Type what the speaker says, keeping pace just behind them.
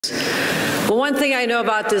But one thing I know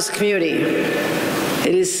about this community,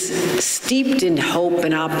 it is steeped in hope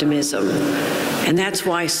and optimism. And that's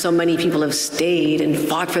why so many people have stayed and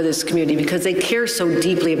fought for this community, because they care so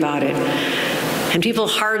deeply about it. And people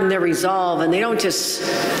harden their resolve, and they don't just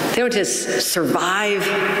survive,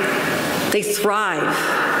 they thrive.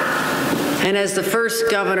 And as the first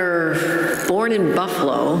governor born in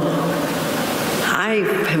Buffalo, I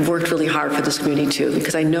have worked really hard for this community too,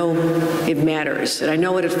 because I know it matters, and I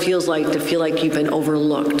know what it feels like to feel like you've been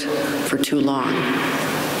overlooked for too long.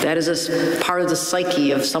 That is a part of the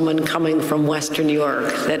psyche of someone coming from Western New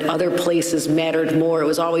York, that other places mattered more. It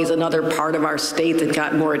was always another part of our state that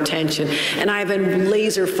got more attention. And I've been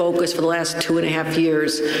laser focused for the last 2.5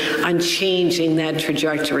 years on changing that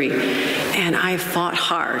trajectory. And I fought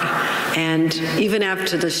hard. And even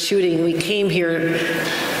after the shooting, we came here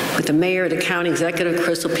with the mayor, the county executive,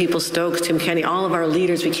 Crystal Peoples-Stokes, Tim Kennedy, all of our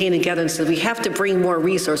leaders. We came together and said, we have to bring more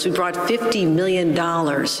resources. We brought $50 million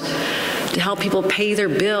to help people pay their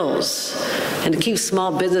bills and to keep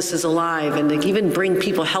small businesses alive and to even bring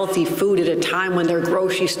people healthy food at a time when their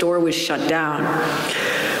grocery store was shut down.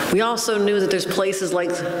 We also knew that there's places like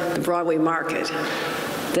the Broadway Market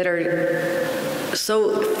that are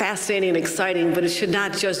so fascinating and exciting, but it should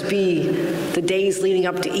not just be the days leading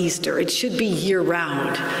up to Easter. It should be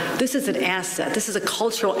year-round. This is an asset. This is a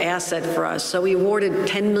cultural asset for us. So we awarded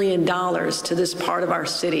 $10 million to this part of our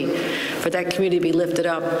city for that community to be lifted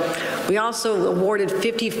up. We also awarded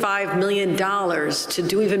 $55 million to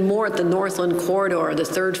do even more at the Northland Corridor, the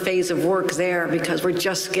third phase of work there, because we're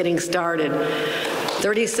just getting started.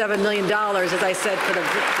 $37 million, as I said, for the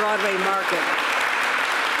Broadway Market.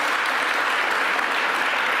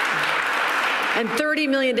 And $30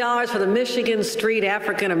 million for the Michigan Street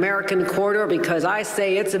African American Corridor, because I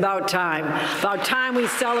say it's about time we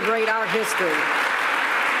celebrate our history.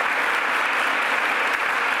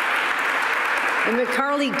 And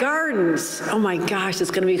McCarley Gardens, oh my gosh, it's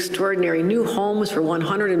going to be extraordinary. New homes for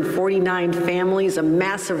 149 families, a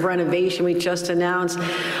massive renovation we just announced.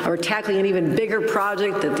 We're tackling an even bigger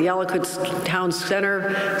project at the Ellicott Town Center,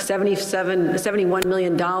 $71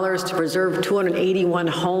 million to preserve 281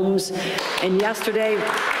 homes. And yesterday,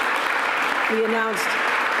 we announced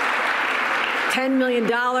 $10 million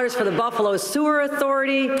for the Buffalo Sewer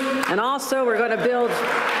Authority, and also we're going to build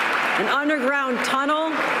an underground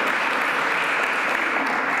tunnel.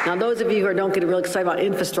 Now, those of you who don't get real excited about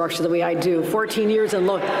infrastructure the way I do, 14 years and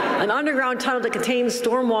an underground tunnel that contains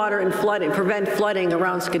stormwater and flooding, prevent flooding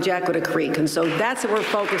around Skajackwada Creek. And so that's what we're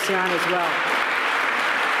focusing on as well.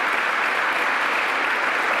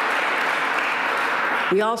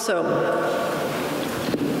 We also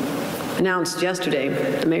announced yesterday,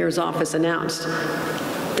 the mayor's office announced,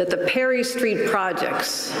 that the Perry Street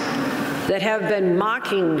projects that have been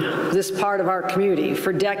mocking this part of our community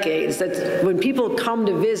for decades, that when people come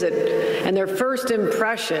to visit and their first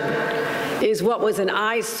impression is what was an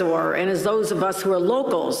eyesore, and as those of us who are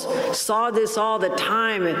locals saw this all the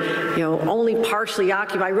time and, you know, only partially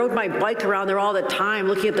occupied. I rode my bike around there all the time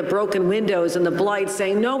looking at the broken windows and the blight,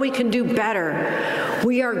 saying, no, we can do better.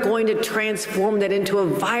 We are going to transform that into a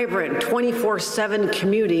vibrant 24/7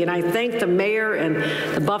 community. And I thank the mayor and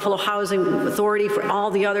the Buffalo Housing Authority for all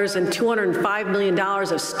the others, and $205 million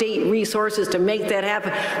of state resources to make that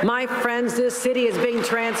happen. My friends, this city is being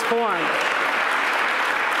transformed.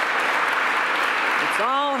 It's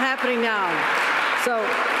all happening now. So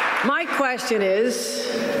my question is,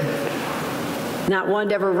 not one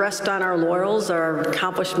to ever rest on our laurels, our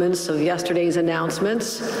accomplishments of yesterday's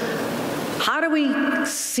announcements. How do we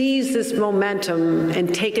seize this momentum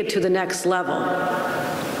and take it to the next level?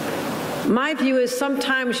 My view is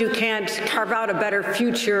sometimes you can't carve out a better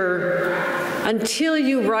future until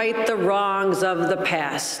you right the wrongs of the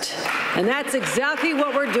past. And that's exactly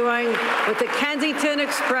what we're doing with the Kensington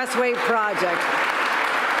Expressway project.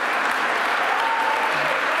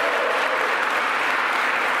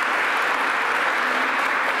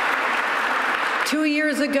 Two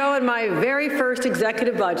years ago, in my very first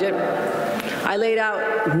executive budget, I laid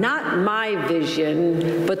out not my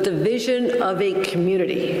vision, but the vision of a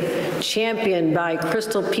community championed by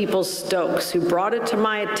Crystal Peoples-Stokes, who brought it to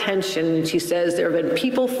my attention. And she says there have been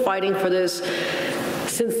people fighting for this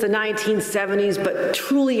since the 1970s, but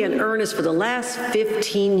truly in earnest for the last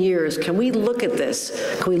 15 years. Can we look at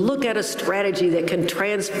this? Can we look at a strategy that can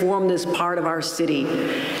transform this part of our city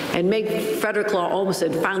and make Frederick Law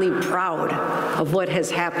Olmsted finally proud of what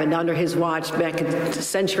has happened under his watch back a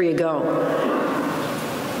century ago?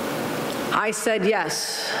 I said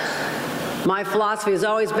yes. My philosophy has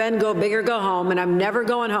always been go big or go home, and I'm never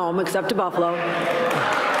going home except to Buffalo.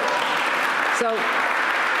 So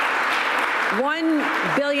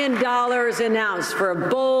 $1 billion announced for a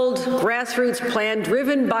bold grassroots plan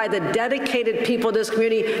driven by the dedicated people of this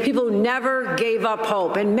community, people who never gave up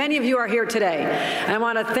hope. And many of you are here today. And I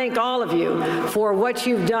want to thank all of you for what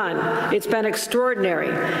you've done. It's been extraordinary.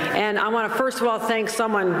 And I want to first of all thank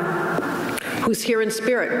someone who's here in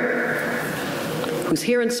spirit. Who's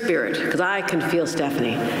here in spirit, because I can feel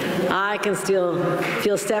Stephanie. I can still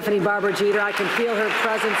feel Stephanie Barber Jeter. I can feel her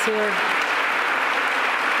presence here.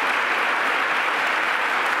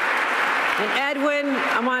 And Edwin,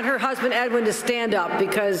 I want her husband Edwin to stand up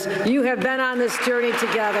because you have been on this journey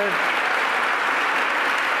together.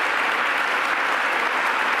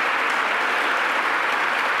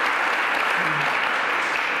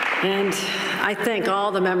 And I thank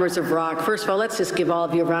all the members of ROC. First of all, let's just give all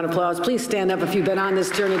of you a round of applause. Please stand up if you've been on this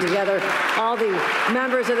journey together. All the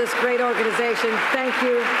members of this great organization, thank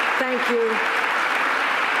you, thank you,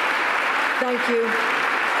 thank you.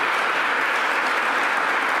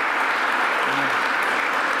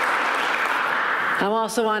 I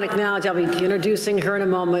also want to acknowledge, I'll be introducing her in a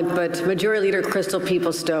moment, but Majority Leader Crystal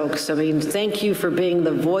Peoples-Stokes. I mean, thank you for being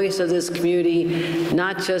the voice of this community,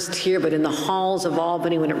 not just here, but in the halls of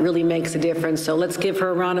Albany when it really makes a difference. So let's give her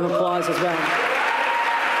a round of applause as well.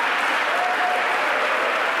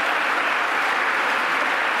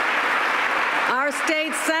 Our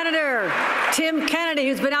state senator, Tim Kennedy,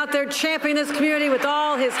 who's been out there championing this community with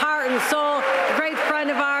all his heart and soul, a great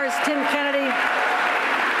friend of ours, Tim Kennedy.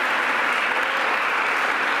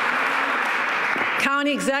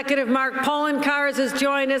 County Executive Mark Polenkars has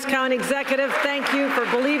joined us. County Executive, thank you for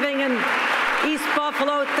believing in East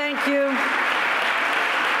Buffalo. Thank you.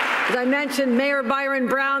 As I mentioned, Mayor Byron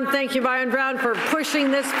Brown. Thank you, Byron Brown, for pushing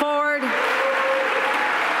this forward.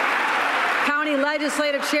 County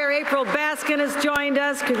Legislative Chair April Baskin has joined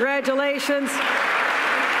us. Congratulations.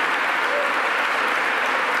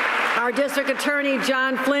 Our District Attorney,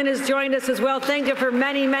 John Flynn, has joined us as well. Thank you for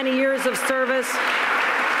many, many years of service.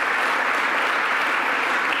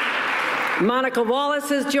 Monica Wallace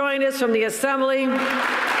has joined us from the Assembly.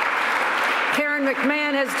 Karen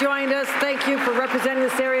McMahon has joined us. Thank you for representing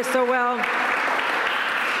this area so well.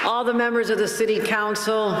 All the members of the City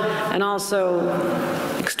Council and also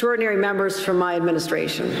extraordinary members from my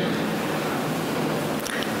administration.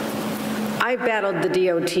 I battled the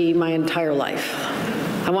DOT my entire life.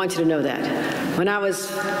 I want you to know that. When I was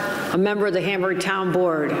a member of the Hamburg Town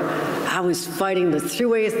Board, I was fighting the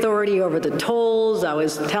Thruway Authority over the tolls. I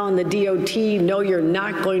was telling the DOT, no, you're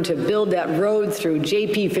not going to build that road through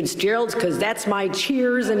J.P. Fitzgerald's because that's my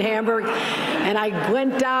cheers in Hamburg. And I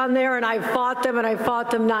went down there and I fought them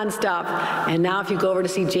nonstop. And now if you go over to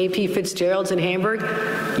see J.P. Fitzgerald's in Hamburg,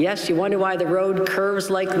 yes, you wonder why the road curves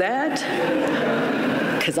like that?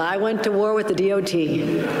 Because I went to war with the DOT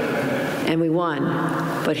and we won.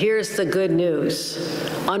 But here's the good news.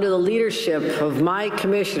 Under the leadership of my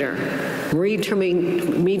commissioner,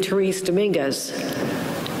 Marie-Therese Dominguez,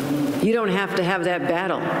 you don't have to have that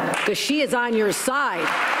battle because she is on your side.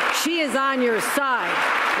 She is on your side.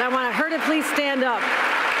 And I want her to please stand up.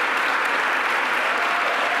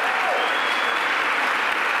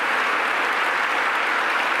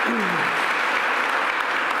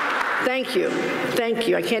 Thank you. Thank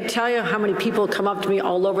you. I can't tell you how many people come up to me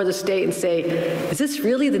all over the state and say, is this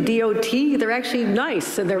really the DOT? They're actually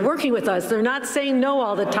nice and they're working with us. They're not saying no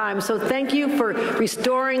all the time. So thank you for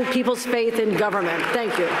restoring people's faith in government.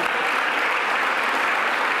 Thank you.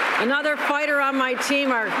 Another fighter on my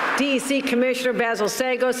team, our DEC Commissioner Basil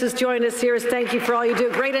Sagos has joined us here. Thank you for all you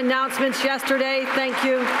do. Great announcements yesterday. Thank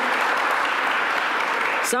you.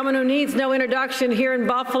 Someone who needs no introduction here in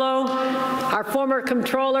Buffalo, our former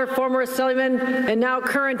comptroller, former assemblyman, and now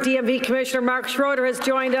current DMV Commissioner Mark Schroeder has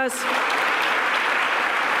joined us.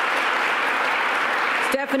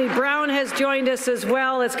 Stephanie Brown has joined us as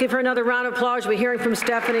well. Let's give her another round of applause. We'll be hearing from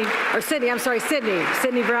Sydney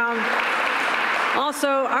Brown. Also,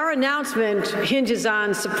 our announcement hinges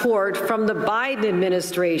on support from the Biden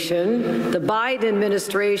administration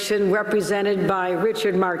represented by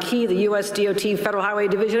Richard Markey, the U.S. DOT Federal Highway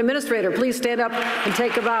Division Administrator. Please stand up and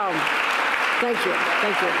take a bow. Thank you.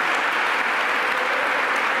 Thank you.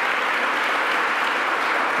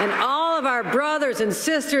 And all of our brothers and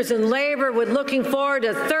sisters in labor would looking forward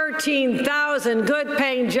to 13,000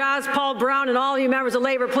 good-paying jobs. Paul Brown and all of you members of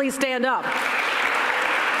labor, please stand up.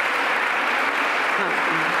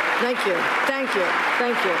 Thank you, thank you,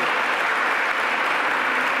 thank you.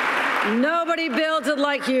 Nobody builds it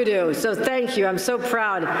like you do, so thank you. I'm so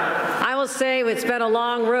proud. I will say it's been a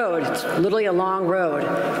long road. It's literally a long road.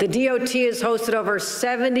 The DOT has hosted over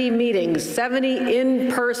 70 meetings, 70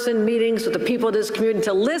 in-person meetings with the people of this community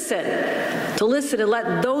to listen to listen and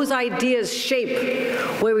let those ideas shape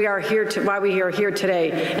why we are here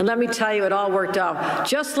today. And let me tell you, it all worked out.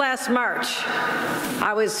 Just last March,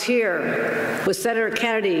 I was here with Senator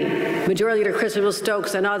Kennedy, Majority Leader Christopher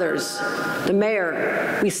Stokes, and others, the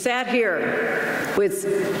mayor. We sat here with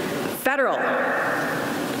federal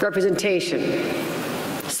representation.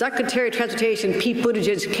 Secretary of Transportation Pete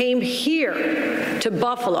Buttigieg came here to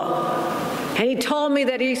Buffalo, and he told me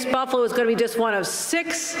that East Buffalo is going to be just one of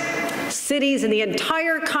 6 cities in the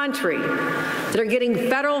entire country that are getting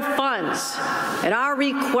federal funds at our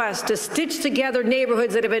request to stitch together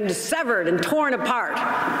neighborhoods that have been severed and torn apart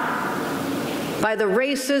by the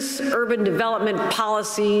racist urban development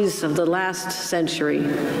policies of the last century.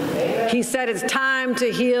 He said it's time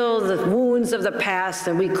to heal the wounds of the past,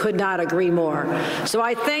 and we could not agree more. So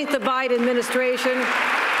I thank the Biden administration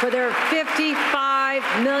for their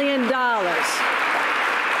 $55 million.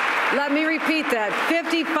 Let me repeat that,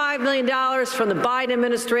 $55 million from the Biden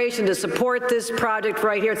administration to support this project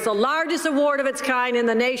right here. It's the largest award of its kind in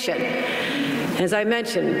the nation. As I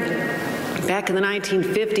mentioned, back in the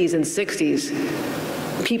 1950s and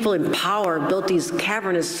 60s, people in power built these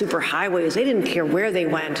cavernous superhighways. They didn't care where they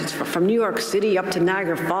went. It's from New York City up to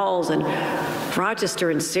Niagara Falls and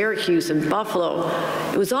Rochester and Syracuse and Buffalo.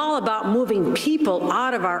 It was all about moving people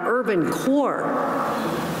out of our urban core.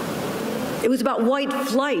 It was about white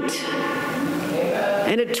flight.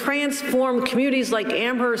 And it transformed communities like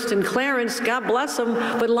Amherst and Clarence, God bless them,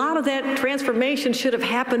 but a lot of that transformation should have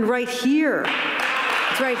happened right here.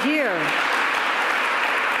 It's right here.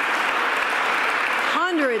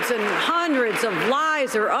 Hundreds and hundreds of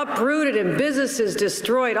lives are uprooted and businesses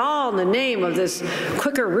destroyed, all in the name of this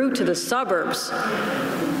quicker route to the suburbs.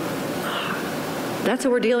 That's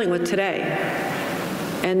what we're dealing with today.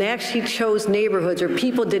 And they actually chose neighborhoods where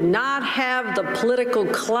people did not have the political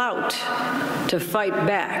clout to fight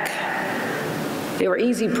back. They were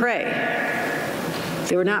easy prey.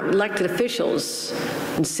 They were not elected officials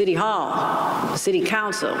in City Hall, City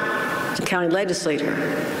Council, the county legislature.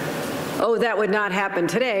 Oh, that would not happen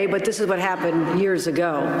today, but this is what happened years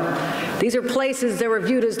ago. These are places that were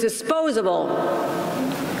viewed as disposable.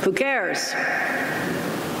 Who cares?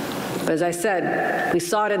 But as I said, we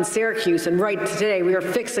saw it in Syracuse, and right today we are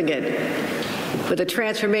fixing it. With the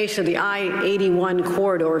transformation of the I-81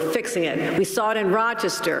 corridor, we're fixing it. We saw it in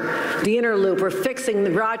Rochester, the inner loop. We're fixing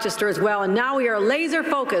the Rochester as well, and now we are laser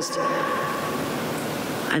focused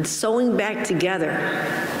on sewing back together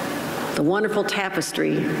the wonderful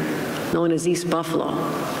tapestry known as East Buffalo.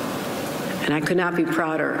 And I could not be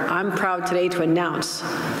prouder. I'm proud today to announce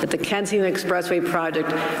that the Kensington Expressway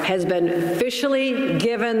project has been officially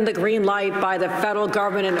given the green light by the federal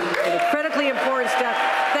government in a critically important step.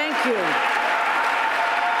 Thank you.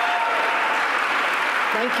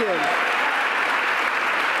 Thank you.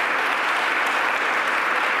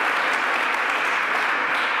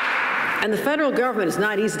 And the federal government is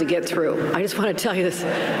not easy to get through. I just want to tell you this.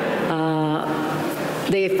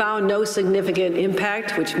 They found no significant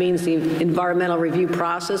impact, which means the environmental review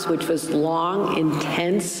process, which was long,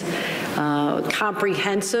 intense,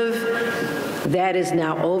 comprehensive, that is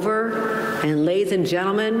now over. And ladies and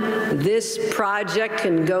gentlemen, this project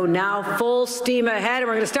can go now full steam ahead, and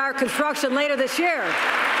we're going to start construction later this year.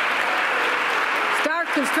 Start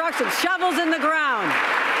construction, shovels in the ground.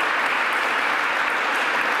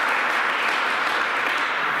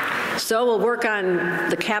 So we'll work on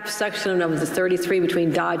the cap section of the 33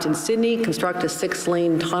 between Dodge and Sydney, construct a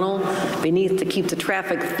 6-lane tunnel beneath to keep the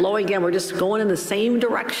traffic flowing. Again, we're just going in the same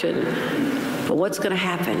direction. But what's going to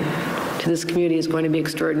happen to this community is going to be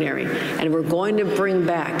extraordinary. And we're going to bring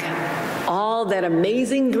back all that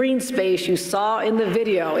amazing green space you saw in the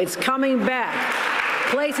video. It's coming back.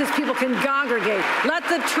 Places people can congregate. Let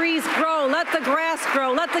the trees grow. Let the grass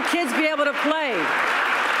grow. Let the kids be able to play.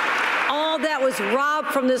 All that was robbed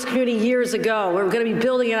from this community years ago. We're going to be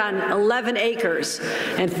building it on 11 acres.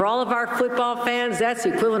 And for all of our football fans, that's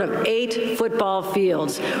the equivalent of 8 football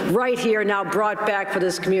fields right here now brought back for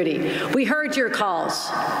this community. We heard your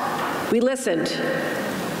calls. We listened.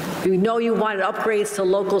 We know you wanted upgrades to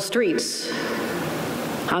local streets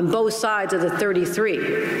on both sides of the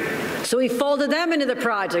 33. So we folded them into the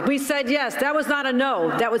project. We said yes. That was not a no.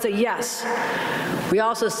 That was a yes. We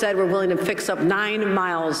also said we're willing to fix up 9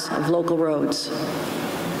 miles of local roads.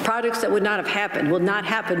 Projects that would not have happened, will not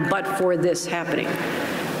happen but for this happening.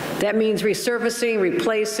 That means resurfacing,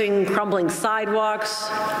 replacing crumbling sidewalks,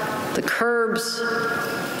 the curbs,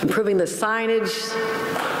 improving the signage,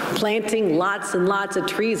 planting lots and lots of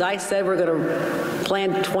trees. I said we're going to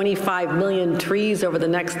plant 25 million trees over the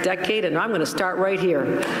next decade, and I'm going to start right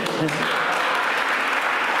here.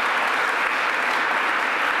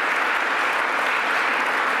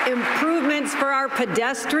 improvements for our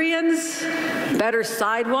pedestrians, better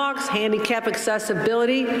sidewalks, handicap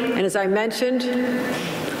accessibility, and as I mentioned,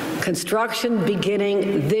 construction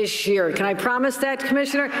beginning this year. Can I promise that,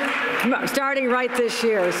 Commissioner? Starting right this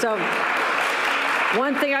year. So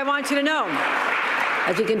one thing I want you to know,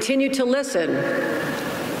 as we continue to listen,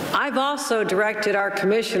 I've also directed our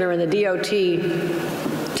commissioner and the DOT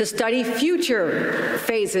to study future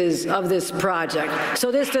phases of this project.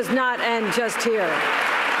 So this does not end just here.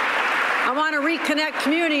 I want to reconnect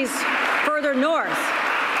communities further north,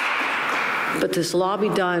 but this will all be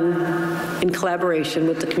done in collaboration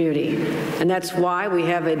with the community. And that's why we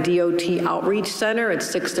have a DOT outreach center at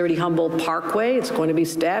 630 Humboldt Parkway. It's going to be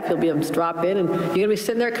staffed. You'll be able to drop in, and you're going to be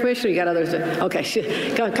sitting there, Commissioner. You got others.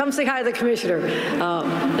 Okay, come say hi to the Commissioner.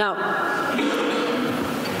 Now,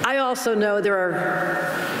 I also know there are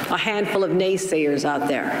a handful of naysayers out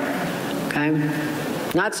there, okay?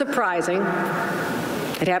 Not surprising.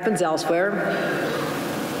 It happens elsewhere.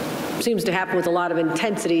 Seems to happen with a lot of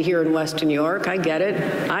intensity here in Western New York. I get it.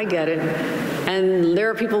 I get it. And there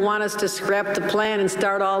are people who want us to scrap the plan and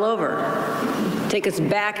start all over. Take us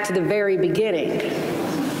back to the very beginning.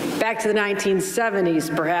 Back to the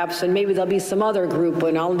 1970s, perhaps, and maybe there'll be some other group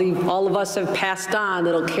when all of us have passed on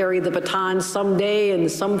that'll carry the baton someday in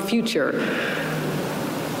some future.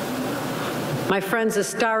 My friends, the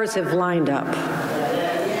stars have lined up.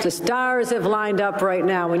 The stars have lined up right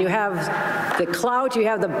now. When you have the clout, you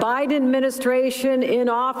have the Biden administration in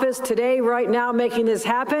office today, right now, making this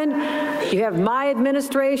happen. You have my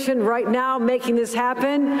administration right now making this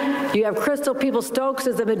happen. You have Crystal Peoples-Stokes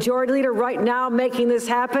as the majority leader right now making this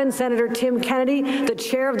happen. Senator Tim Kennedy, the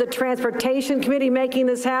chair of the Transportation Committee, making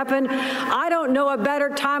this happen. I don't know a better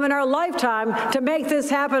time in our lifetime to make this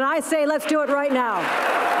happen. I say let's do it right now.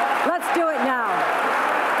 Let's do it now.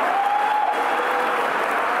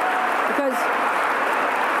 Because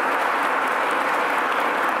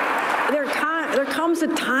there comes a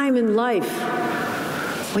time in life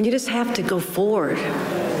when you just have to go forward.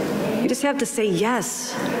 You just have to say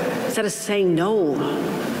yes instead of saying no.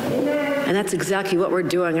 And that's exactly what we're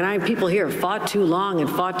doing. And I have people here fought too long and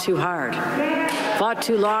fought too hard. Fought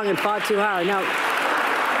too long and fought too hard. Now,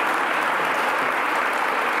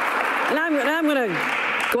 and I'm going to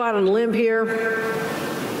go out on a limb here.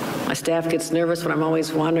 My staff gets nervous when I'm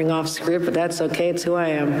always wandering off script, but that's okay, it's who I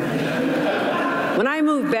am. When I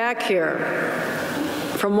moved back here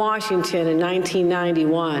from Washington in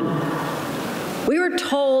 1991, we were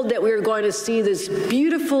told that we were going to see this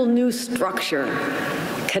beautiful new structure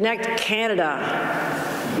connect Canada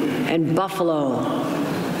and Buffalo,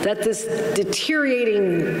 that this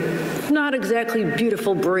deteriorating, not exactly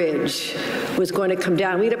beautiful bridge was going to come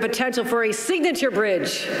down. We had a potential for a signature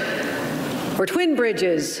bridge, or twin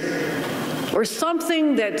bridges, or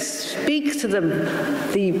something that speaks to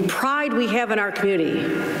the pride we have in our community.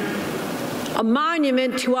 A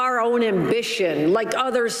monument to our own ambition, like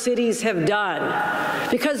other cities have done.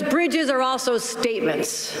 Because bridges are also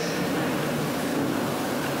statements.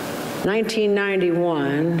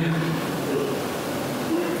 1991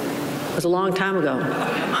 was a long time ago.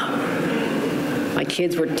 My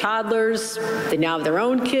kids were toddlers. They now have their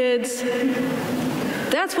own kids.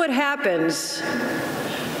 That's what happens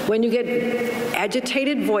when you get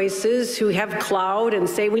agitated voices who have clout and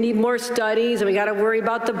say we need more studies and we got to worry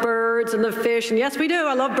about the birds and the fish. And yes, we do.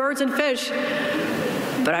 I love birds and fish.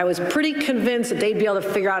 But I was pretty convinced that they'd be able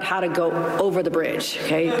to figure out how to go over the bridge,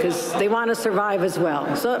 okay? Because they want to survive as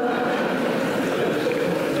well. So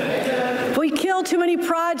we killed too many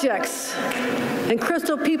projects. And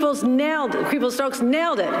Crystal Peoples-Stokes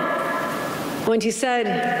nailed it when she said,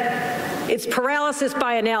 it's paralysis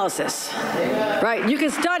by analysis, right? You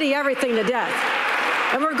can study everything to death,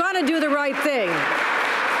 and we're going to do the right thing.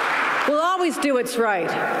 We'll always do what's right.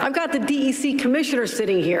 I've got the DEC commissioner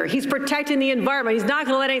sitting here. He's protecting the environment. He's not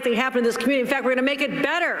going to let anything happen in this community. In fact, we're going to make it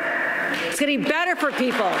better. It's going to be better for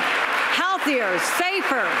people, healthier,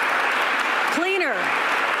 safer, cleaner.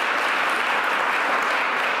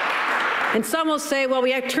 And some will say, well,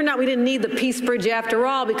 it turned out we didn't need the Peace Bridge after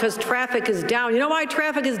all because traffic is down. You know why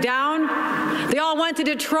traffic is down? They all went to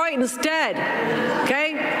Detroit instead,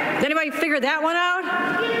 okay? Did anybody figure that one out?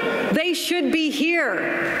 They should be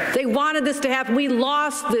here. They wanted this to happen. We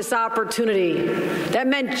lost this opportunity. That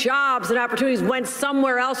meant jobs and opportunities went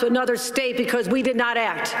somewhere else to another state because we did not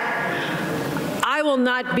act. I will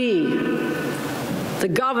not be the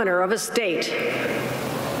governor of a state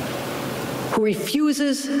who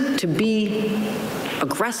refuses to be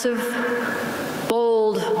aggressive,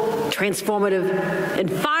 bold, transformative,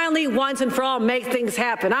 and finally, once and for all, make things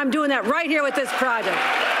happen. I'm doing that right here with this project,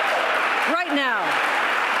 right now.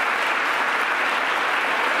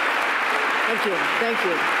 Thank you. Thank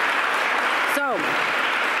you. So,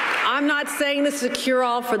 I'm not saying this is a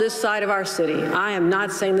cure-all for this side of our city. I am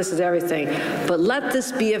not saying this is everything. But let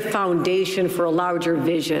this be a foundation for a larger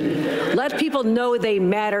vision. Let people know they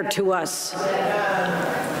matter to us.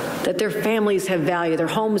 That their families have value, their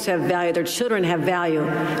homes have value, their children have value,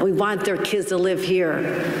 and we want their kids to live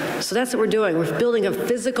here. So that's what we're doing. We're building a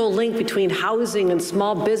physical link between housing and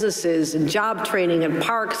small businesses and job training and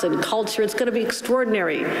parks and culture. It's going to be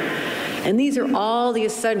extraordinary. And these are all the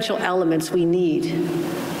essential elements we need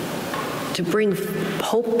to bring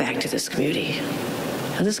hope back to this community.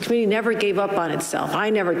 And this community never gave up on itself.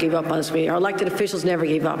 I never gave up on this community. Our elected officials never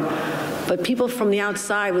gave up. But people from the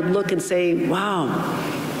outside would look and say, wow,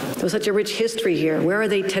 there was such a rich history here. Where are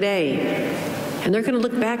they today? And they're going to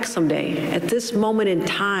look back someday at this moment in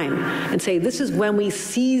time and say, this is when we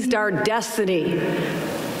seized our destiny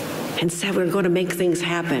and said we're going to make things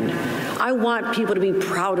happen. I want people to be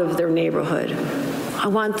proud of their neighborhood. I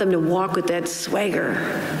want them to walk with that swagger,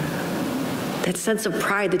 that sense of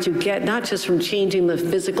pride that you get not just from changing the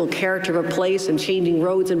physical character of a place and changing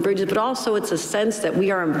roads and bridges, but also it's a sense that we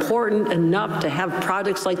are important enough to have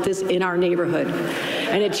projects like this in our neighborhood.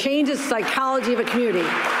 And it changes the psychology of a community.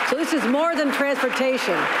 So this is more than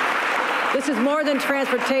transportation. This is more than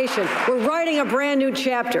transportation. We're writing a brand new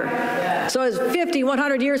chapter. So as 50,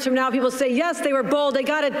 100 years from now, people say, yes, they were bold, they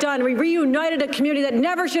got it done. We reunited a community that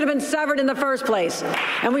never should have been severed in the first place.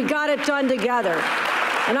 And we got it done together.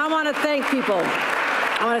 And I want to thank people.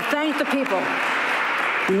 I want to thank the people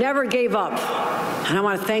who never gave up. And I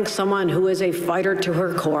want to thank someone who is a fighter to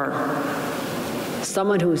her core.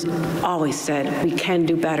 Someone who's always said, we can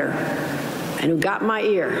do better. And who got my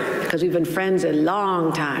ear, because we've been friends a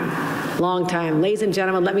long time. Long time. Ladies and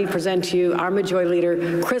gentlemen, let me present to you our Majority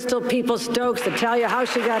Leader, Crystal Peoples-Stokes, to tell you how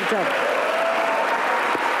she got it done.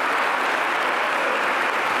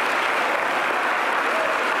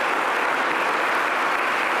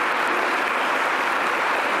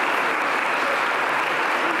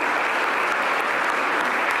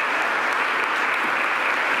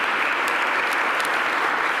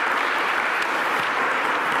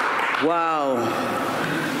 Wow.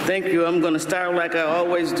 Thank you. I'm going to start like I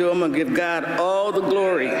always do. I'm going to give God all the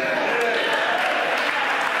glory. I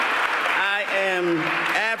am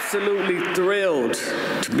absolutely thrilled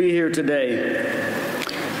to be here today.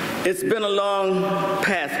 It's been a long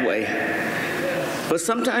pathway, but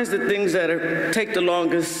sometimes the things that take the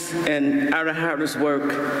longest and are the hardest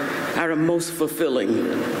work are the most fulfilling.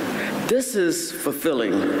 This is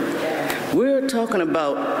fulfilling. We're talking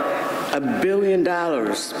about $1 billion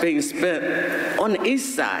being spent on the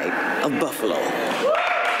east side of Buffalo.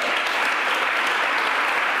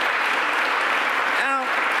 Now,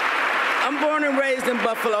 I'm born and raised in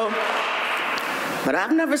Buffalo, but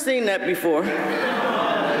I've never seen that before.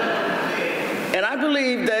 And I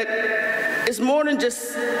believe that it's more than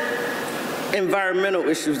just environmental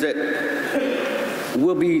issues that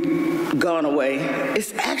will be gone away.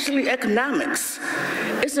 It's actually economics.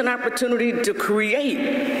 It's an opportunity to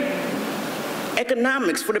create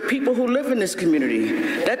economics for the people who live in this community.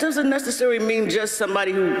 That doesn't necessarily mean just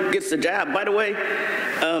somebody who gets a job. By the way,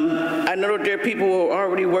 I know there are people who are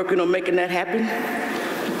already working on making that happen.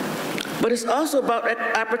 But it's also about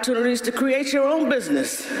opportunities to create your own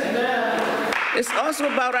business. It's also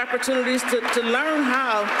about opportunities to learn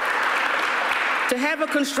how to have a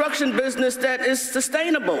construction business that is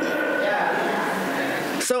sustainable.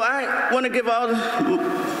 So I want to give all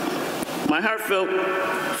my heartfelt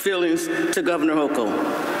feelings to Governor Hochul,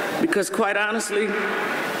 because quite honestly,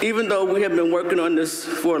 even though we have been working on this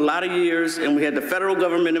for a lot of years and we had the federal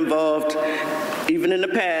government involved, even in the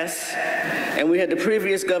past, and we had the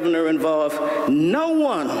previous governor involved, no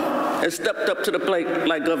one has stepped up to the plate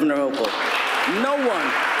like Governor Hochul. No one.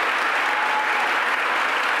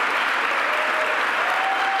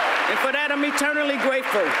 And for that, I'm eternally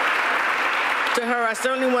grateful to her. I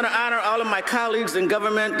certainly want to honor all of my colleagues in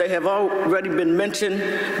government. They have already been mentioned,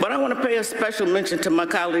 but I want to pay a special mention to my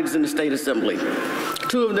colleagues in the State Assembly.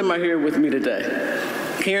 Two of them are here with me today,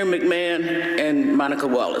 Karen McMahon and Monica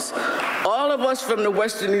Wallace. All of us from the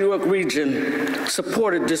Western New York region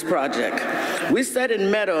supported this project. We sat and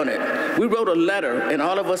met on it. We wrote a letter, and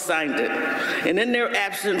all of us signed it. And in their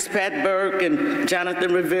absence, Pat Burke and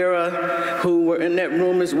Jonathan Rivera, who were in that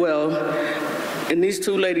room as well, and these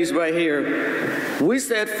two ladies right here, we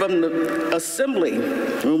said from the assembly,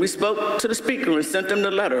 when we spoke to the speaker and sent them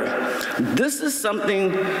the letter, this is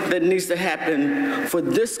something that needs to happen for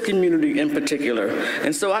this community in particular.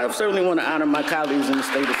 And so I certainly want to honor my colleagues in the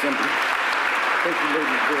State Assembly. Thank you,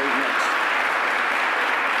 ladies, very much.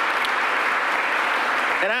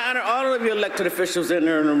 And I honor all of you elected officials in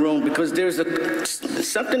there in the room, because there's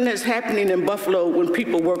something that's happening in Buffalo when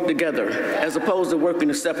people work together as opposed to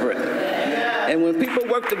working separate. And when people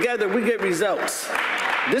work together, we get results.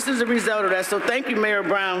 This is a result of that. So thank you, Mayor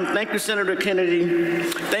Brown. Thank you, Senator Kennedy.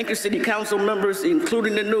 Thank you, City Council members,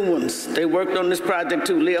 including the new ones. They worked on this project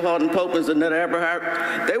too. Leah Halton Pope and Zanetta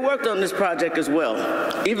Eberhardt. They worked on this project as well,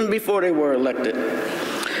 even before they were elected.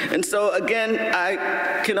 And so again,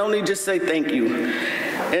 I can only just say thank you.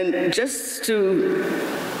 And just to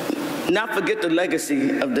not forget the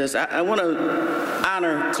legacy of this, I want to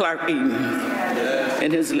honor Clark Eaton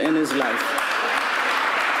in his life.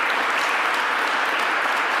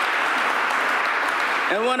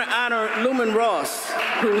 I want to honor Lumen Ross,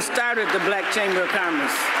 who started the Black Chamber of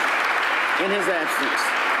Commerce in his absence.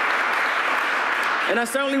 And I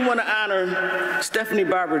certainly want to honor Stephanie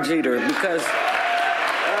Barber Jeter, because,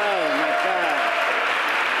 oh my God.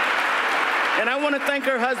 And I want to thank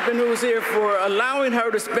her husband, who was here, for allowing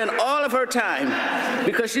her to spend all of her time,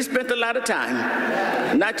 because she spent a lot of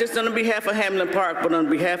time, not just on behalf of Hamlin Park, but on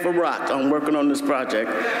behalf of ROC, on working on this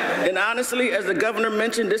project. And honestly, as the governor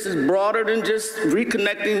mentioned, this is broader than just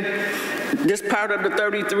reconnecting this part of the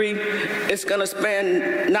 33. It's going to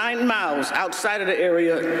span 9 miles outside of the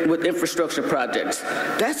area with infrastructure projects.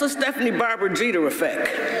 That's a Stephanie Barber Jeter effect.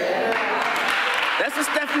 That's a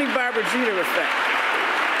Stephanie Barber Jeter effect.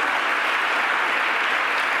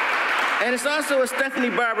 And it's also a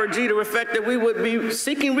Stephanie Barber Jeter effect that we would be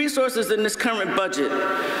seeking resources in this current budget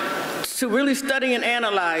to really study and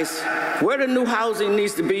analyze where the new housing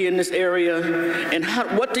needs to be in this area and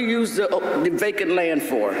what to use the vacant land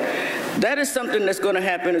for. That is something that's going to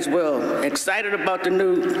happen as well. Excited about the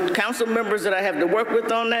new council members that I have to work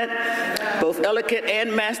with on that, both Ellicott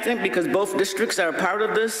and Maston, because both districts are a part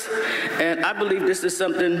of this, and I believe this is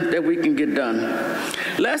something that we can get done.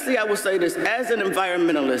 Lastly, I will say this, as an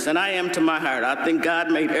environmentalist, and I am to my heart, I think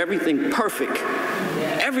God made everything perfect.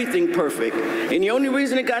 Everything perfect. And the only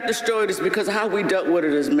reason it got destroyed is because of how we dealt with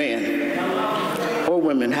it as men or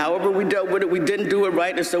women. However we dealt with it, we didn't do it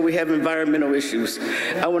right, and so we have environmental issues.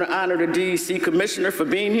 I want to honor the DEC commissioner for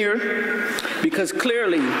being here, because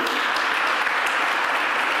clearly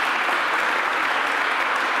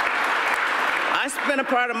I spent a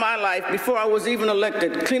part of my life, before I was even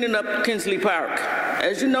elected, cleaning up Kinsley Park.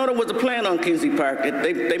 As you know, there was a plan on Kinsley Park.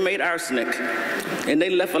 They made arsenic, and they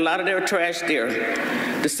left a lot of their trash there.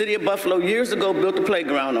 The city of Buffalo years ago built a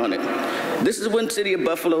playground on it. This is when the city of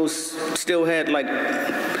Buffalo still had like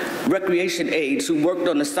recreation aides who worked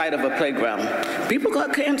on the site of a playground. People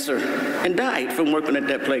got cancer and died from working at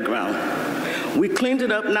that playground. We cleaned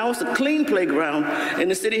it up. Now it's a clean playground, and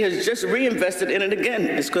the city has just reinvested in it again.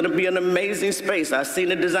 It's going to be an amazing space. I've seen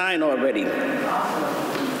the design already.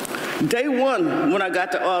 Day one, when I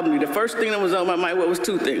got to Albany, the first thing that was on my mind was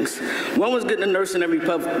two things. One was getting a nurse in every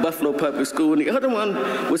Buffalo public school, and the other one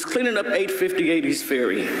was cleaning up 850 80s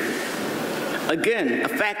Ferry. Again, a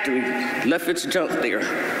factory left its junk there.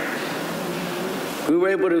 We were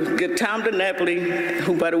able to get Tom DiNapoli,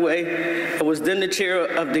 who, by the way, was then the chair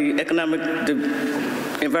of the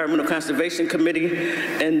Environmental Conservation Committee,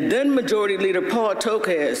 and then Majority Leader Paul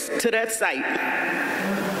Tokes to that site.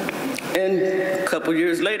 And a couple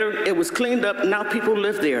years later, it was cleaned up. Now people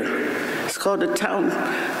live there. It's called the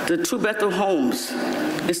True Bethel Homes.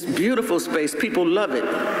 It's a beautiful space. People love it.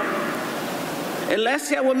 And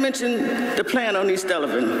lastly, I will mention the plant on East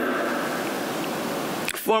Sullivan,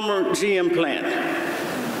 former GM plant.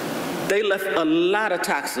 They left a lot of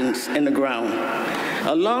toxins in the ground.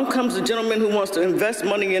 Along comes a gentleman who wants to invest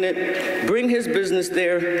money in it, bring his business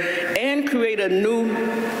there, and create a new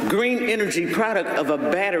green energy product of a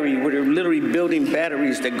battery, where they're literally building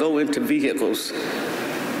batteries that go into vehicles.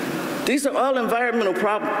 These are all environmental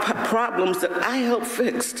problems that I helped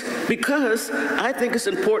fix, because I think it's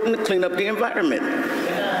important to clean up the environment.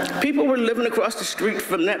 People were living across the street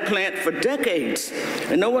from that plant for decades,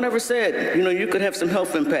 and no one ever said, you know, you could have some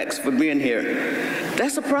health impacts for being here.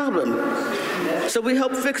 That's a problem. So we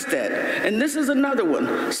helped fix that. And this is another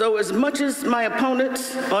one. So as much as my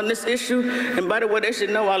opponents on this issue, and by the way, they should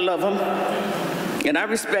know I love them, and I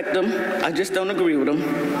respect them, I just don't agree with them.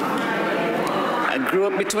 I grew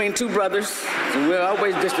up between two brothers, and we're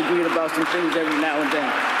always disagreeing about some things every now and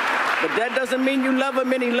then. But that doesn't mean you love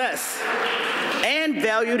them any less, and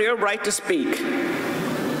value their right to speak.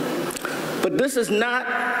 But this is not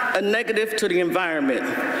a negative to the environment.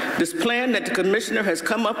 This plan that the commissioner has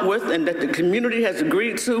come up with and that the community has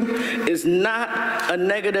agreed to is not a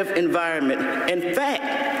negative environment. In fact,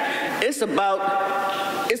 it's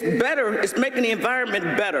about It's better, it's making the environment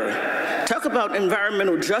better. Talk about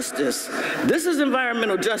environmental justice. This is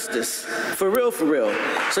environmental justice, for real, for real.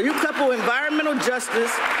 So you couple environmental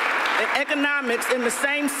justice and economics in the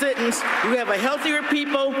same sentence, you have a healthier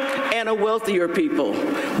people and a wealthier people.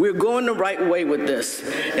 We're going the right way with this.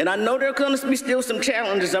 And I know there are going to be still some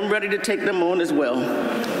challenges. I'm ready to take them on as well.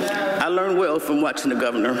 I learned well from watching the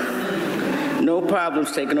governor. No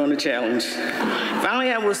problems taking on the challenge.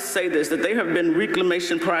 Finally, I will say this, that there have been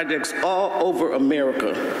reclamation projects all over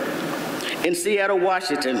America. In Seattle,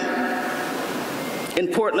 Washington, in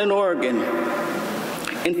Portland, Oregon,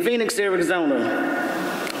 in Phoenix,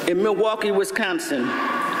 Arizona, in Milwaukee, Wisconsin,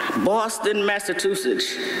 Boston,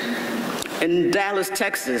 Massachusetts, in Dallas,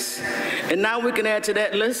 Texas, and now we can add to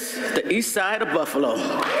that list the east side of Buffalo.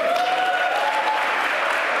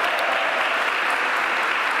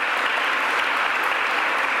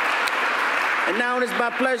 And now it is my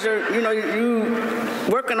pleasure, you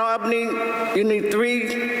work in Albany, you need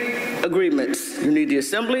 3 agreements. You need the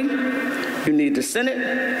Assembly, you need the Senate,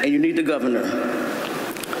 and you need the governor.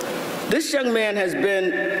 This young man has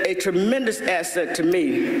been a tremendous asset to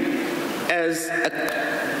me as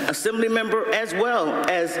an Assembly member as well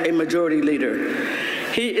as a majority leader.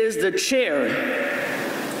 He is the chair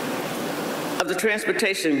of the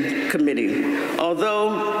Transportation Committee,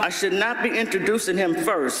 although I should not be introducing him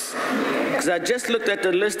first, because I just looked at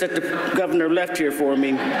the list that the governor left here for me.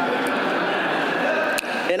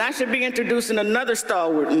 And I should be introducing another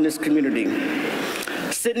stalwart in this community,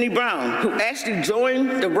 Sidney Brown, who actually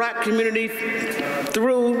joined the Rock community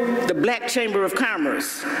through the Black Chamber of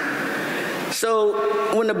Commerce. So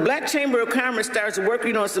when the Black Chamber of Commerce starts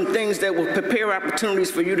working on some things that will prepare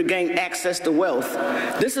opportunities for you to gain access to wealth,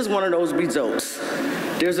 this is one of those results.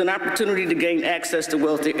 There's an opportunity to gain access to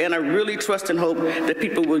wealth, and I really trust and hope that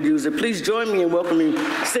people will use it. Please join me in welcoming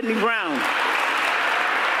Sidney Brown. My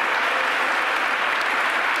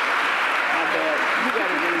bad. You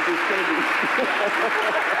gotta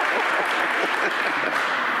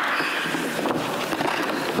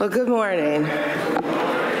get Well, good morning.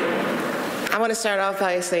 I want to start off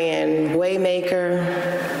by saying waymaker,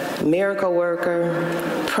 miracle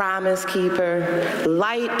worker, promise keeper,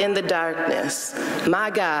 light in the darkness. My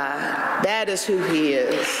God, that is who he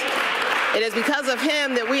is. It is because of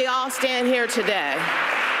him that we all stand here today.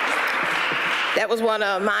 That was one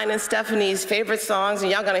of mine and Stephanie's favorite songs,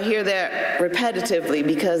 and y'all gonna hear that repetitively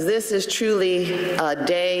because this is truly a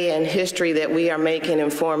day in history that we are making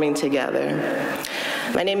and forming together.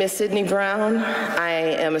 My name is Sidney Brown. I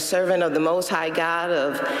am a servant of the Most High God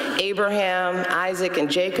of Abraham, Isaac,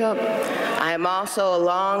 and Jacob. I am also a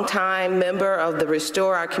longtime member of the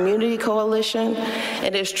Restore Our Community Coalition.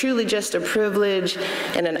 It is truly just a privilege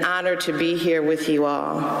and an honor to be here with you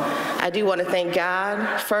all. I do want to thank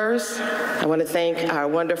God first. I want to thank our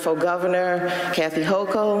wonderful governor, Kathy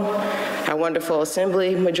Hochul, our wonderful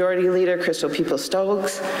Assembly Majority Leader, Crystal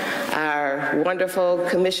Peoples-Stokes, our wonderful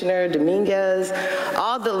Commissioner Dominguez,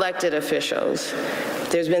 all the elected officials.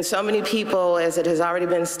 There's been so many people, as it has already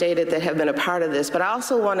been stated, that have been a part of this, but I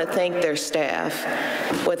also want to thank their staff.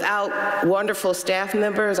 Without wonderful staff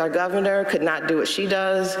members, our governor could not do what she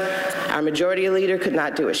does, our majority leader could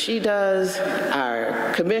not do what she does,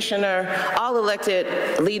 our commissioner, all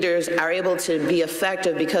elected leaders are able to be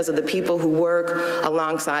effective because of the people who work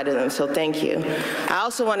alongside of them, so thank you. I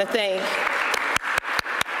also want to thank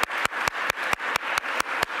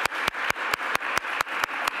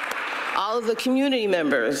all of the community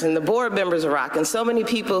members and the board members of ROC and so many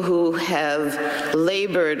people who have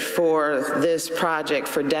labored for this project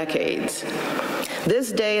for decades.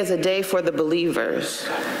 This day is a day for the believers.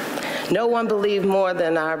 No one believed more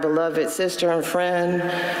than our beloved sister and friend,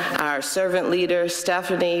 our servant leader,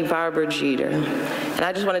 Stephanie Barber Jeter. And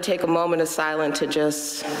I just want to take a moment of silence to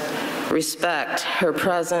just respect her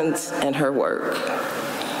presence and her work.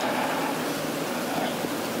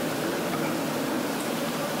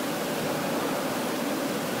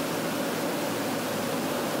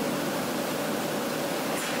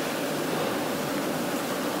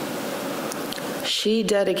 She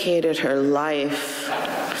dedicated her life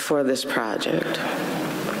for this project,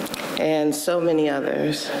 and so many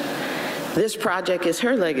others. This project is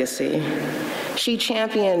her legacy. She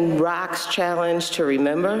championed ROC's challenge to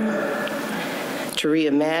remember, to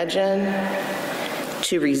reimagine,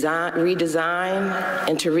 to redesign,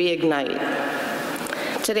 and to reignite.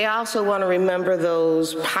 Today, I also want to remember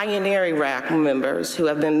those pioneering ROC members who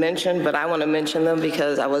have been mentioned, but I want to mention them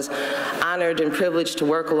because I was honored and privileged to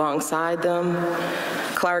work alongside them.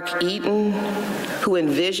 Clark Eaton, who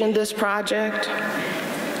envisioned this project,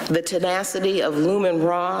 the tenacity of Lumen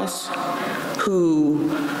Ross,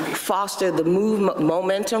 who fostered the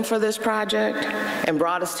momentum for this project and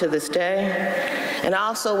brought us to this day. And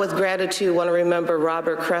also with gratitude, want to remember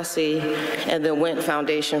Robert Cressy and the Went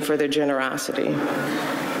Foundation for their generosity.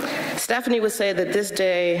 Stephanie would say that this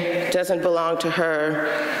day doesn't belong to her.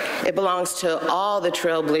 It belongs to all the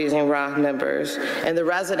Trailblazing Rock members and the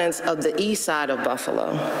residents of the east side of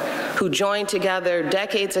Buffalo who joined together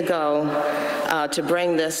decades ago to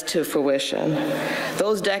bring this to fruition.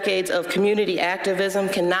 Those decades of community activism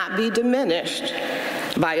cannot be diminished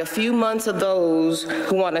by a few months of those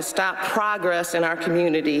who want to stop progress in our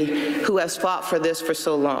community, who has fought for this for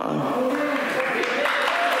so long.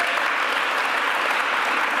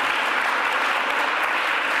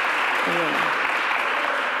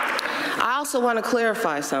 I also want to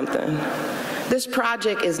clarify something. This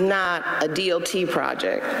project is not a DOT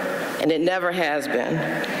project, and it never has been.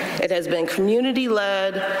 It has been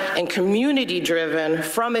community-led and community-driven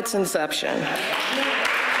from its inception.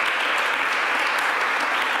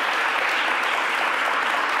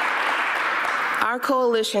 Our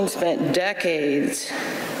coalition spent decades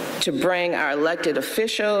to bring our elected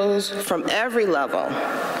officials from every level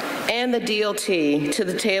and the DOT to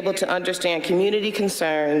the table to understand community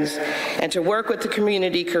concerns and to work with the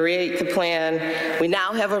community to create the plan we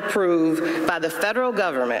now have approved by the federal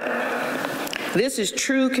government. This is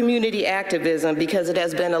true community activism because it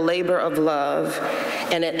has been a labor of love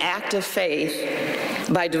and an act of faith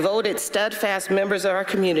by devoted, steadfast members of our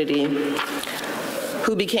community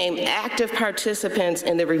who became active participants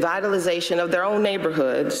in the revitalization of their own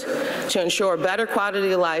neighborhoods to ensure better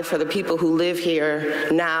quality of life for the people who live here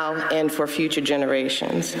now and for future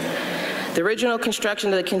generations. The original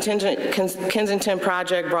construction of the Kensington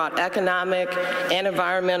project brought economic and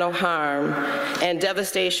environmental harm and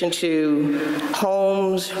devastation to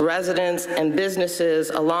homes, residents, and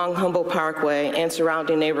businesses along Humboldt Parkway and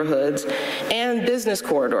surrounding neighborhoods, and business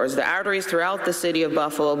corridors, the arteries throughout the city of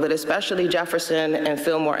Buffalo, but especially Jefferson and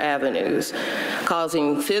Fillmore Avenues,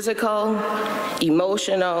 causing physical,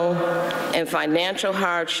 emotional, and financial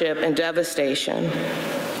hardship and devastation.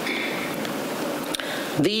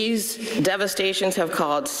 These devastations have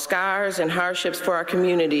caused scars and hardships for our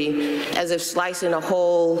community, as if slicing a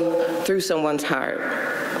hole through someone's heart.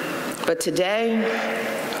 But today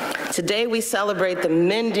we celebrate the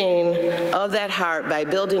mending of that heart by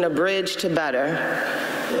building a bridge to better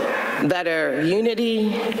unity,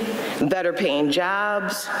 better paying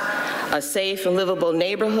jobs, a safe and livable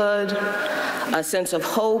neighborhood, a sense of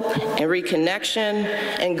hope and reconnection,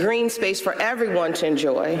 and green space for everyone to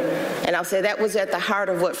enjoy. And I'll say that was at the heart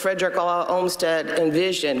of what Frederick Law Olmsted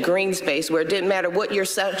envisioned, green space, where it didn't matter what your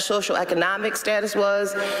social economic status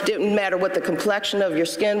was, didn't matter what the complexion of your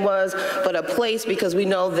skin was, but a place, because we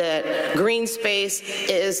know that green space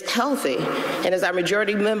is healthy. And as our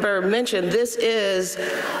majority member mentioned, this is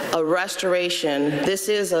a restoration. This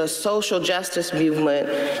is a social justice movement.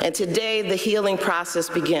 And today the healing process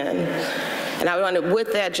begins. And I want to,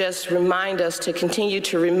 with that, just remind us to continue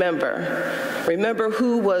to remember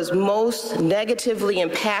who was most negatively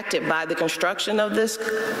impacted by the construction of this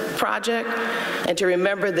project, and to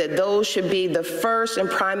remember that those should be the first and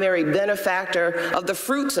primary benefactor of the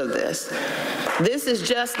fruits of this. This is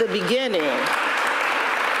just the beginning.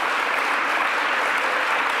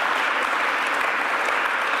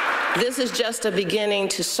 This is just a beginning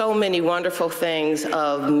to so many wonderful things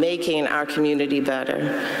of making our community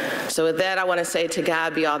better. So with that, I want to say to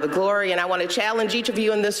God be all the glory, and I want to challenge each of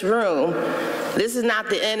you in this room. This is not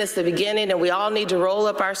the end, it's the beginning, and we all need to roll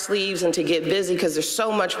up our sleeves and to get busy because there's so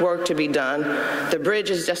much work to be done. The bridge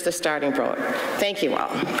is just a starting point. Thank you all.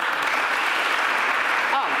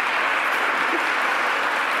 Oh,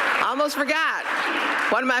 almost forgot.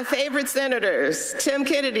 One of my favorite senators, Tim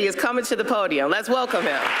Kennedy, is coming to the podium. Let's welcome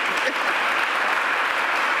him.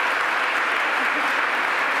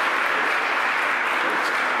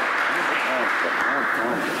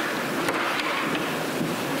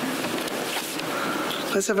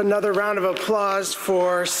 Let's have another round of applause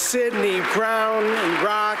for Sydney Brown and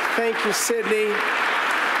Rock. Thank you, Sydney.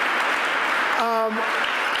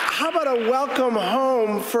 How about a welcome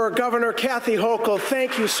home for Governor Kathy Hochul?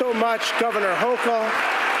 Thank you so much, Governor Hochul.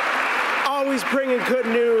 Always bringing good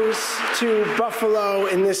news to Buffalo,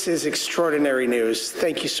 and this is extraordinary news.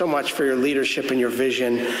 Thank you so much for your leadership and your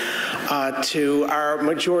vision. To our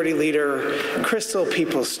Majority Leader, Crystal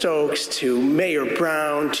Peoples-Stokes, to Mayor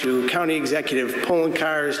Brown, to County Executive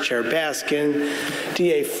Polenkars, Chair Baskin,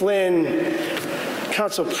 DA Flynn,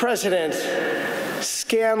 Council President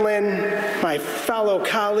Scanlon, my fellow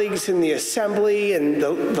colleagues in the Assembly and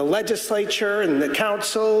the Legislature and the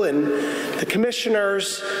Council and the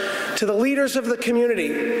Commissioners, to the leaders of the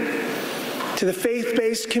community, To the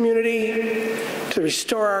faith-based community, to the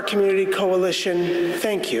Restore Our Community Coalition,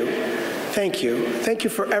 thank you. Thank you. Thank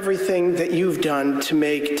you for everything that you've done to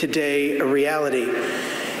make today a reality.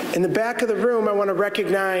 In the back of the room, I want to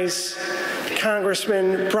recognize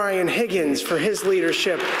Congressman Brian Higgins for his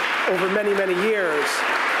leadership over many, many years.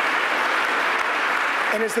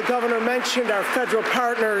 And as the governor mentioned, our federal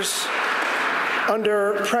partners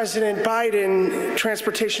under President Biden,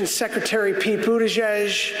 Transportation Secretary Pete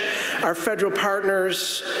Buttigieg, our federal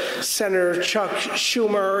partners, Senator Chuck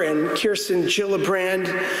Schumer and Kirsten Gillibrand,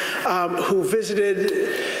 who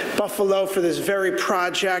visited Buffalo for this very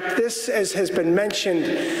project. This, as has been mentioned,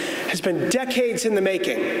 has been decades in the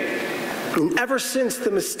making. And ever since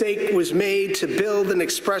the mistake was made to build an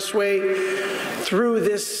expressway through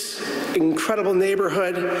this incredible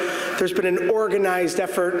neighborhood, there's been an organized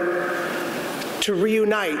effort to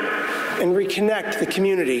reunite and reconnect the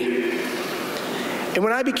community. And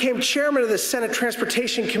when I became chairman of the Senate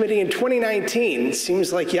Transportation Committee in 2019,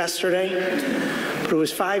 seems like yesterday, but it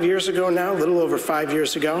was 5 years ago now, a little over 5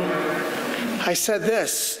 years ago, I said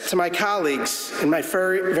this to my colleagues in my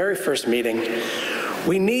very first meeting: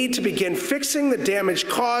 we need to begin fixing the damage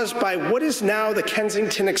caused by what is now the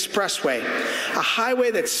Kensington Expressway, a highway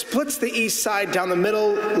that splits the east side down the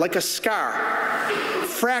middle like a scar,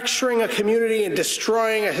 fracturing a community and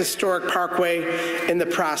destroying a historic parkway in the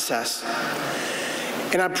process.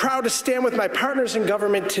 And I'm proud to stand with my partners in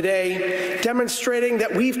government today, demonstrating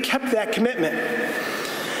that we've kept that commitment.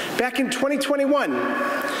 Back in 2021,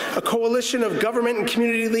 a coalition of government and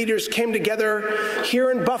community leaders came together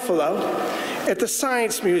here in Buffalo at the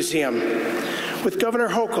Science Museum with Governor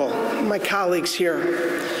Hochul and my colleagues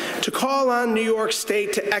here to call on New York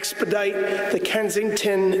State to expedite the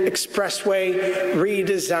Kensington Expressway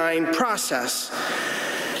redesign process.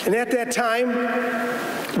 And at that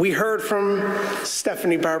time, we heard from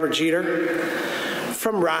Stephanie Barber Jeter,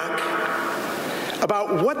 from ROC,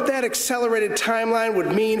 about what that accelerated timeline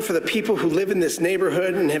would mean for the people who live in this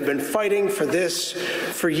neighborhood and have been fighting for this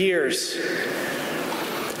for years.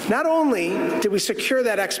 Not only did we secure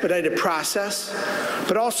that expedited process,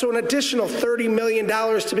 but also an additional $30 million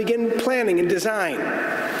to begin planning and design.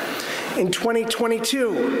 In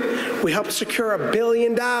 2022, we helped secure $1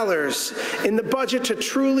 billion in the budget to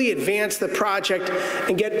truly advance the project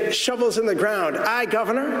and get shovels in the ground. I,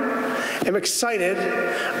 Governor, am excited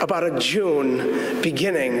about a June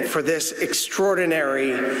beginning for this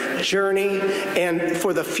extraordinary journey and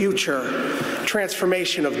for the future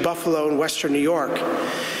transformation of Buffalo and Western New York.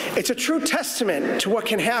 It's a true testament to what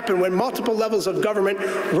can happen when multiple levels of government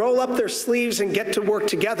roll up their sleeves and get to work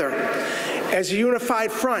together as a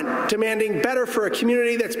unified front, demanding better for a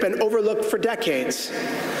community that's been overlooked for decades.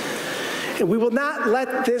 And we will not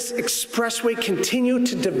let this expressway continue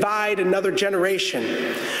to divide another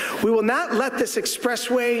generation. We will not let this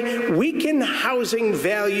expressway weaken housing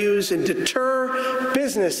values and deter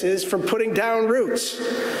businesses from putting down roots.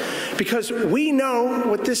 Because we know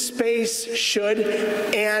what this space should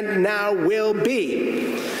and now will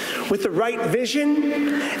be. With the right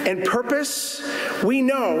vision and purpose, we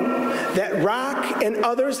know that ROC and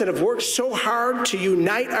others that have worked so hard to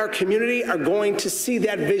unite our community are going to see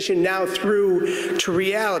that vision now through to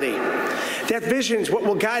reality. That vision is what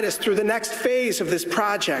will guide us through the next phase of this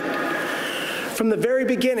project. From the very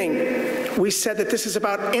beginning, we said that this is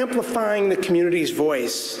about amplifying the community's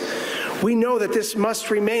voice. We know that this must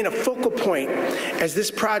remain a focal point as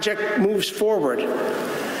this project moves forward.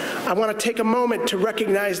 I want to take a moment to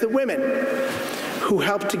recognize the women who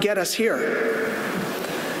helped to get us here.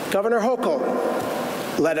 Governor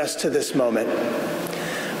Hochul led us to this moment.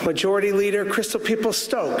 Majority Leader Crystal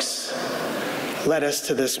Peoples-Stokes led us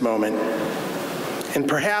to this moment. And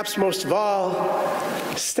perhaps most of all,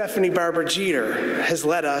 Stephanie Barber Jeter has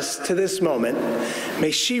led us to this moment.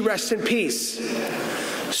 May she rest in peace.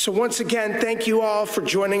 So once again, thank you all for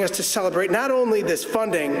joining us to celebrate not only this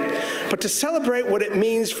funding, but to celebrate what it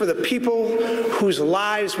means for the people whose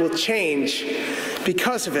lives will change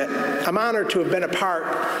because of it. I'm honored to have been a part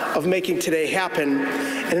of making today happen,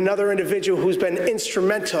 and another individual who's been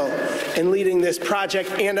instrumental in leading this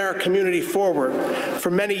project and our community forward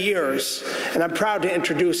for many years. And I'm proud to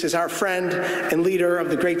introduce as our friend and leader of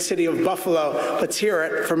the great city of Buffalo. Let's hear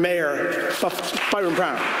it for Mayor Byron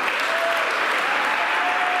Brown.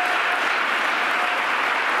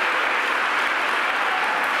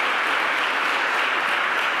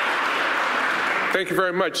 Thank you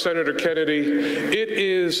very much, Senator Kennedy. It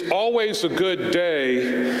is always a good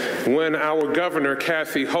day when our governor,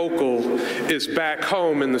 Kathy Hochul, is back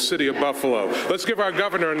home in the city of Buffalo. Let's give our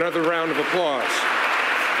governor another round of applause.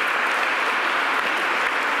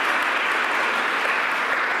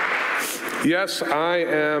 Yes, I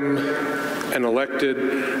am an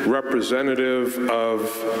elected representative of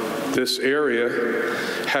this area,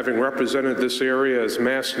 having represented this area as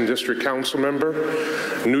Maston District Council member,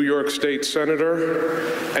 New York State Senator,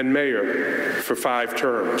 and Mayor for 5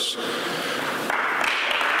 terms.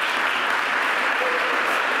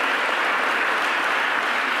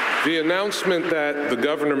 The announcement that the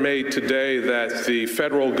governor made today that the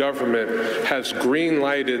federal government has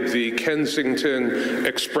green-lighted the Kensington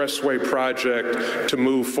Expressway project to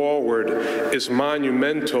move forward is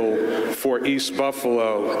monumental for East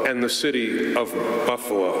Buffalo and the city of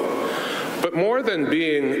Buffalo. But more than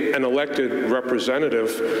being an elected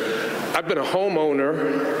representative, I've been a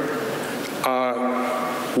homeowner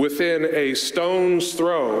within a stone's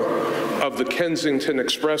throw of the Kensington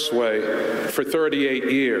Expressway for 38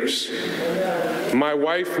 years. My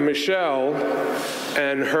wife, Michelle,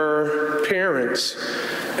 and her parents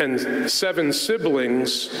and 7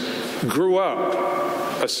 siblings grew up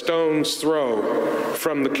a stone's throw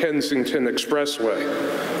from the Kensington Expressway.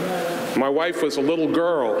 My wife was a little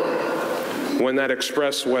girl when that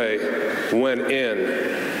expressway went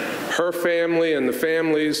in. Her family and the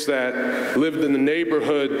families that lived in the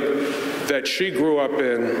neighborhood that she grew up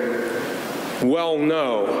in well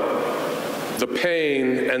know the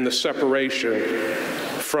pain and the separation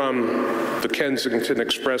from the Kensington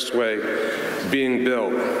Expressway being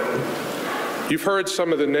built. You've heard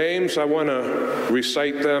some of the names. I want to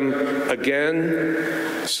recite them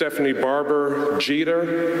again. Stephanie Barber Jeter,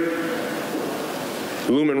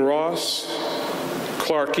 Lumen Ross,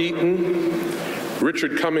 Clark Eaton,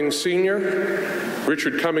 Richard Cummings Sr.,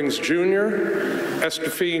 Richard Cummings Jr.,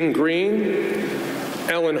 Estefine Green,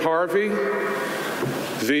 Ellen Harvey,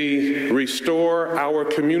 the Restore Our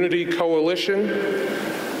Community Coalition,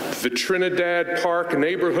 the Trinidad Park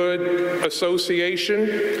Neighborhood Association,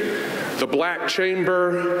 the Black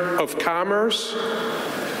Chamber of Commerce.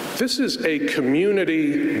 This is a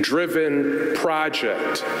community-driven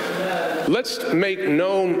project. Let's make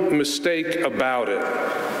no mistake about it.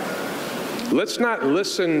 Let's not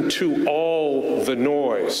listen to all the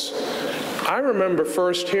noise. I remember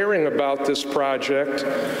first hearing about this project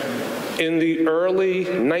in the early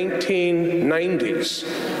 1990s.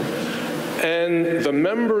 And the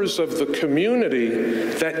members of the community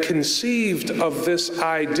that conceived of this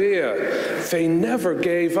idea, they never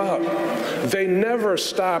gave up. They never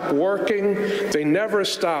stopped working. They never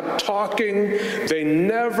stopped talking. They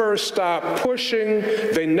never stopped pushing.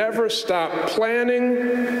 They never stopped planning.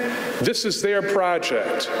 This is their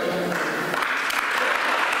project.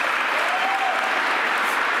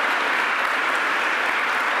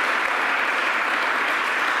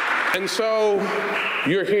 And so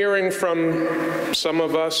you're hearing from some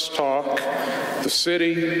of us talk, the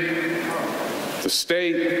city, the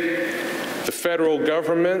state, the federal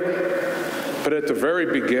government, but at the very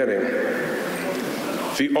beginning,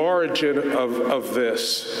 the origin of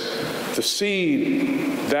this, the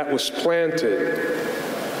seed that was planted,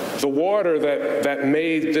 the water that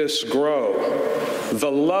made this grow, the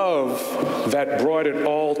love that brought it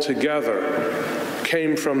all together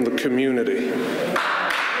came from the community.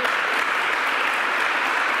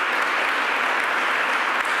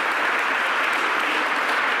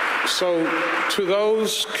 So to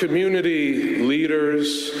those community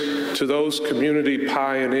leaders, to those community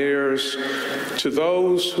pioneers, to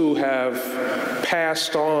those who have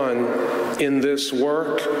passed on in this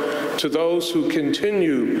work, to those who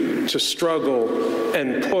continue to struggle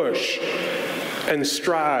and push and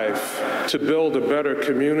strive to build a better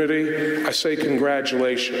community, I say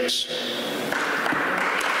congratulations.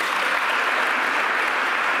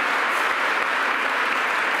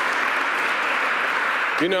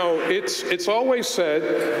 You know, it's always said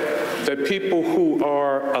that people who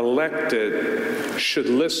are elected should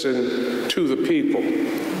listen to the people.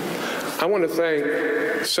 I want to thank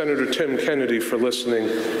Senator Tim Kennedy for listening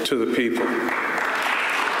to the people.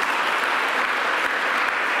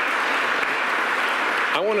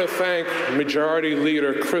 I want to thank Majority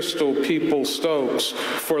Leader Crystal Peoples-Stokes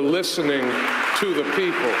for listening to the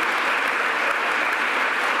people.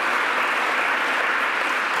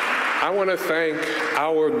 I want to thank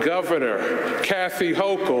our Governor, Kathy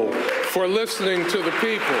Hochul, for listening to the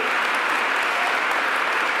people.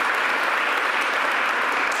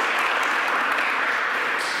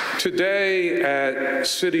 Today at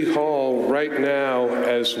City Hall, right now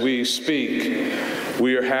as we speak,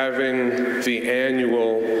 we are having the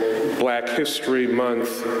annual Black History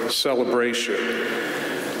Month celebration.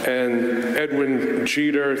 And Edwin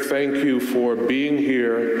Jeter, thank you for being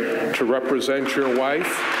here to represent your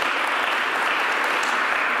wife.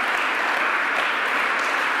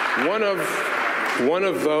 One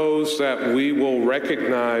of those that we will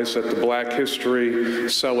recognize at the Black History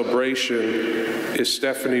celebration is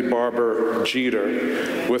Stephanie Barber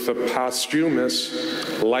Jeter with a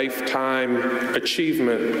posthumous Lifetime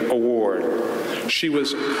Achievement Award. She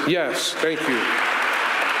was, yes, thank you.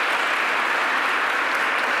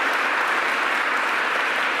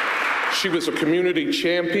 She was a community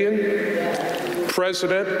champion,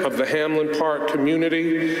 president of the Hamlin Park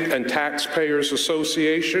Community and Taxpayers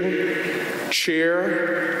Association,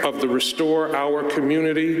 chair of the Restore Our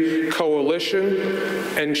Community Coalition,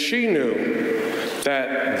 and she knew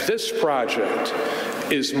that this project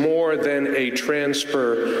is more than a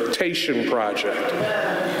transportation project.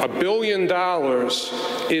 $1 billion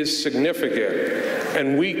is significant,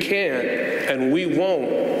 and we can't and we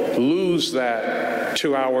won't lose that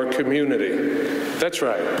to our community. That's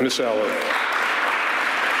right, Ms. Eller.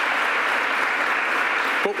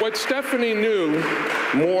 But what Stephanie knew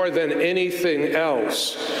more than anything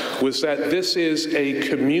else was that this is a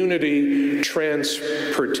community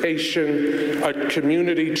transportation, a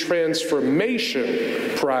community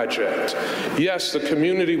transformation project. Yes, the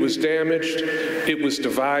community was damaged, it was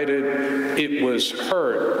divided, it was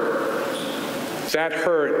hurt. That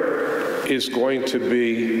hurt is going to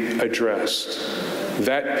be addressed.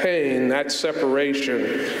 That pain, that separation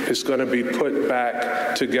is going to be put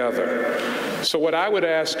back together. So what I would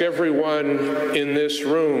ask everyone in this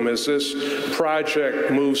room as this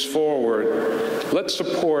project moves forward, let's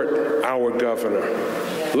support our governor.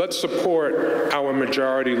 Let's support our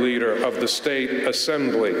majority leader of the state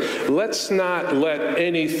assembly. Let's not let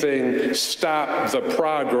anything stop the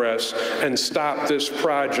progress and stop this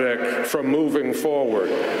project from moving forward.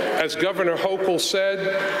 As Governor Hochul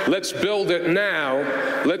said, let's build it now.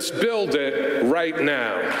 Let's build it right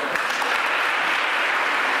now.